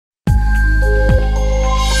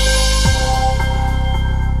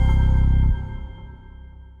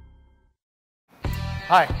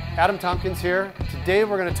Hi, Adam Tompkins here. Today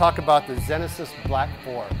we're going to talk about the ZENESIS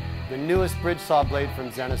Black4, the newest bridge saw blade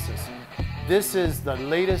from ZENESIS. This is the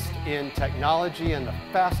latest in technology and the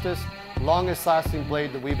fastest, longest lasting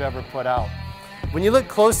blade that we've ever put out. When you look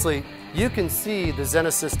closely, you can see the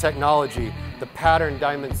ZENESISTechnology, the pattern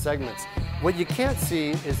diamond segments. What you can't see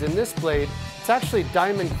is in this blade, it's actually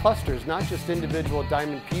diamond clusters, not just individual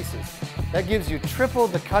diamond pieces. That gives you triple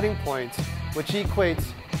the cutting points, which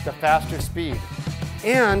equates to faster speed.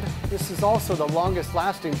 And this is also the longest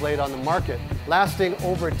lasting blade on the market, lasting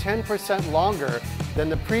over 10% longer than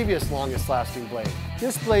the previous longest lasting blade.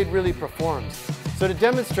 This blade really performs. So to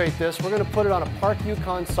demonstrate this, we're going to put it on a Park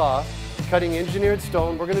Yukon saw, cutting engineered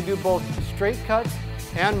stone. We're going to do both straight cuts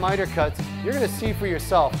and miter cuts. You're going to see for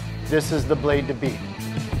yourself, this is the blade to beat.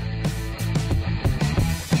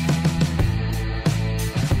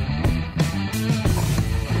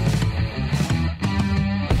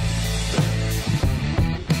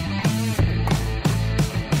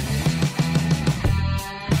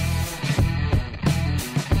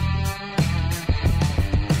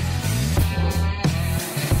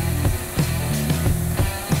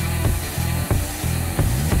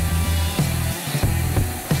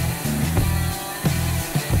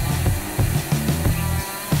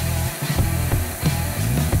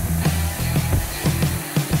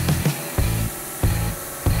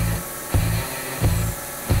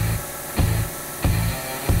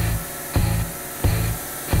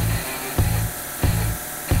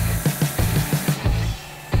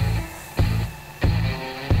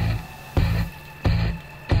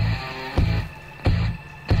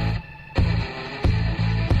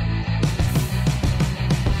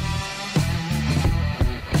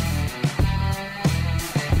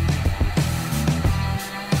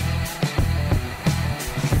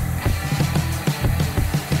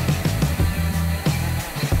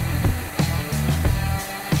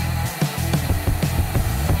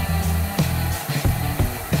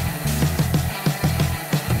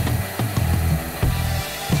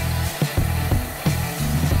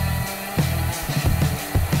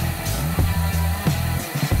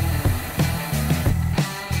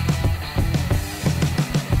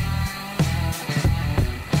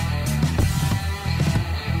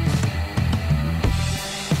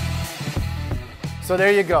 So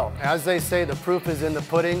there you go. As they say, the proof is in the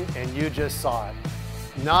pudding, and you just saw it.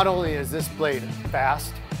 Not only is this blade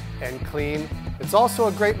fast and clean, it's also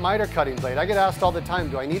a great miter cutting blade. I get asked all the time,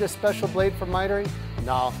 do I need a special blade for mitering?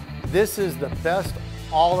 No, this is the best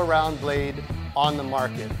all-around blade on the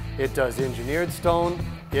market. It does engineered stone,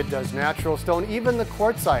 it does natural stone, even the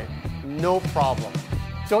quartzite, no problem.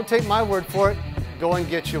 Don't take my word for it, go and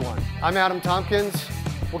get you one. I'm Adam Tompkins.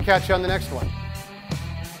 We'll catch you on the next one.